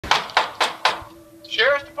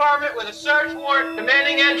Sheriff's Department with a search warrant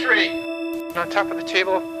demanding entry. On top of the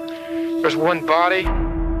table, there's one body.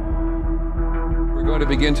 We're going to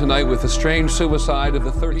begin tonight with the strange suicide of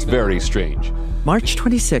the 30. It's very strange. March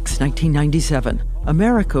 26, 1997.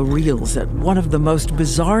 America reels at one of the most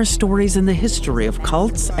bizarre stories in the history of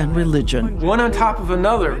cults and religion. One on top of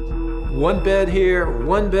another. One bed here,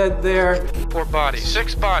 one bed there. 4 bodies,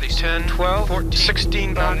 6 bodies, 10, 12, 14,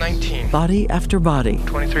 16, 19. Body after body.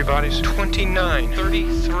 23 bodies, 29,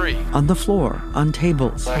 33. On the floor, on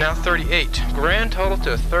tables. Now 38. Grand total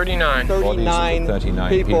to 39. 39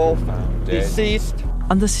 people deceased.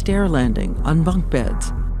 On the stair landing, on bunk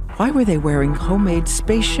beds. Why were they wearing homemade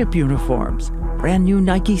spaceship uniforms? Brand new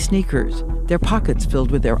Nike sneakers, their pockets filled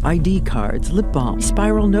with their ID cards, lip balm,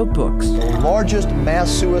 spiral notebooks. The largest mass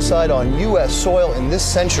suicide on U.S. soil in this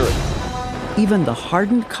century. Even the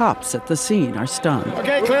hardened cops at the scene are stunned.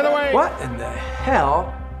 Okay, clear the way. What in the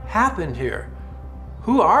hell happened here?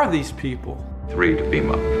 Who are these people? 3 to beam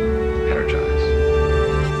up. Energize.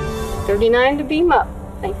 39 to beam up.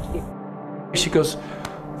 Thank you. She goes,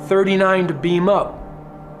 39 to beam up.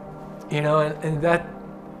 You know, and that,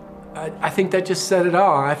 I think that just said it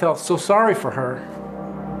all. I felt so sorry for her.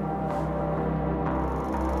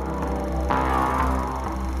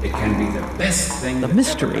 It can be the best thing. The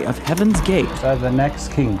mystery of Heaven's Gate The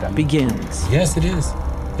next kingdom begins. Yes, it is.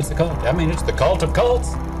 It's a cult. I mean, it's the cult of cults.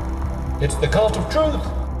 It's the cult of truth.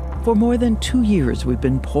 For more than 2 years, we've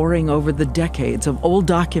been poring over the decades of old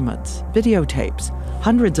documents, videotapes,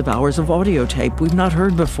 hundreds of hours of audio tape we've not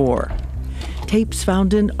heard before. Tapes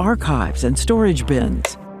found in archives and storage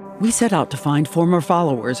bins. We set out to find former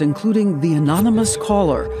followers, including the anonymous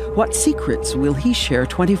caller. What secrets will he share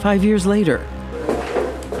 25 years later?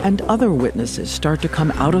 And other witnesses start to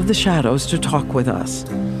come out of the shadows to talk with us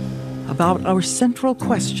about our central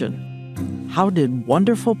question: how did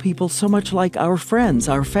wonderful people so much like our friends,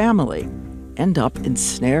 our family, end up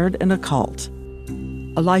ensnared in a cult?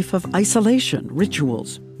 A life of isolation,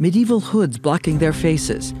 rituals, medieval hoods blocking their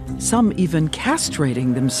faces, some even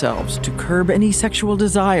castrating themselves to curb any sexual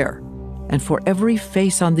desire. And for every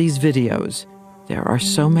face on these videos, there are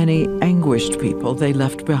so many anguished people they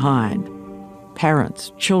left behind.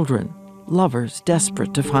 Parents, children, lovers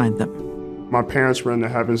desperate to find them. My parents were in the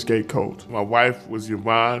Heaven's Gate cult. My wife was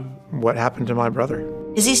Yvonne. What happened to my brother?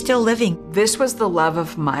 Is he still living? This was the love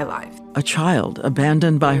of my life. A child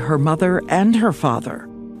abandoned by her mother and her father.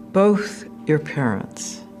 Both your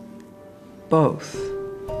parents. Both.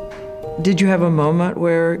 Did you have a moment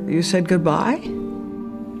where you said goodbye?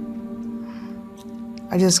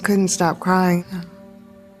 I just couldn't stop crying.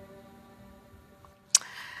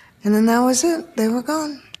 And then that was it. They were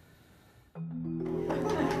gone.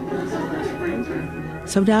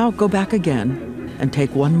 So now go back again and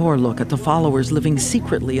take one more look at the followers living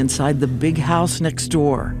secretly inside the big house next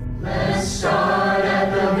door. Let's start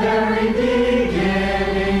at the very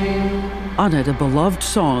beginning. On it, a beloved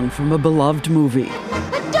song from a beloved movie.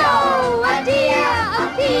 A doe, a deer,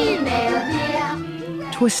 a female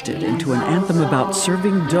deer. Twisted into an anthem about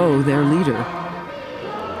serving Doe, their leader,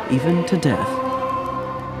 even to death.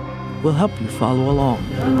 We'll help you follow along.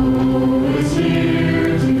 Who is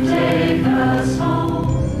here to take us home?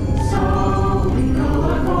 So we go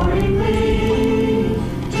accordingly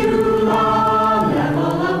to the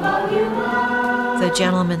level above you. The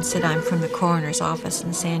gentleman said, I'm from the coroner's office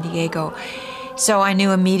in San Diego. So I knew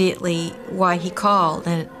immediately why he called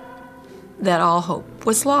and that all hope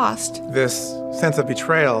was lost. This sense of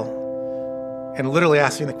betrayal and literally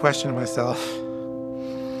asking the question to myself,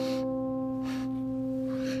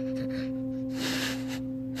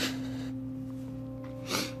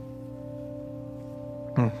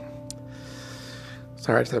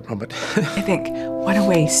 sorry to that moment. I think, what a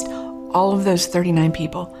waste. All of those 39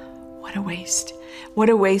 people, what a waste. What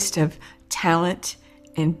a waste of talent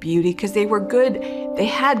and beauty, because they were good. They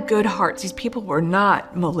had good hearts. These people were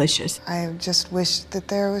not malicious. I just wish that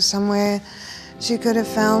there was some way she could have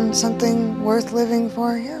found something worth living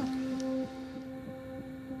for here.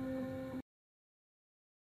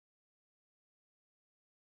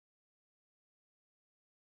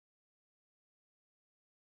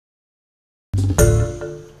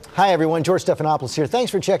 Hi everyone, George Stephanopoulos here.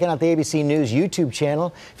 Thanks for checking out the ABC News YouTube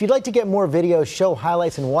channel. If you'd like to get more videos, show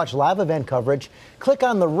highlights, and watch live event coverage, click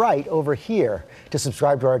on the right over here to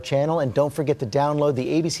subscribe to our channel, and don't forget to download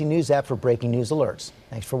the ABC News app for breaking news alerts.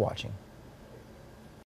 Thanks for watching.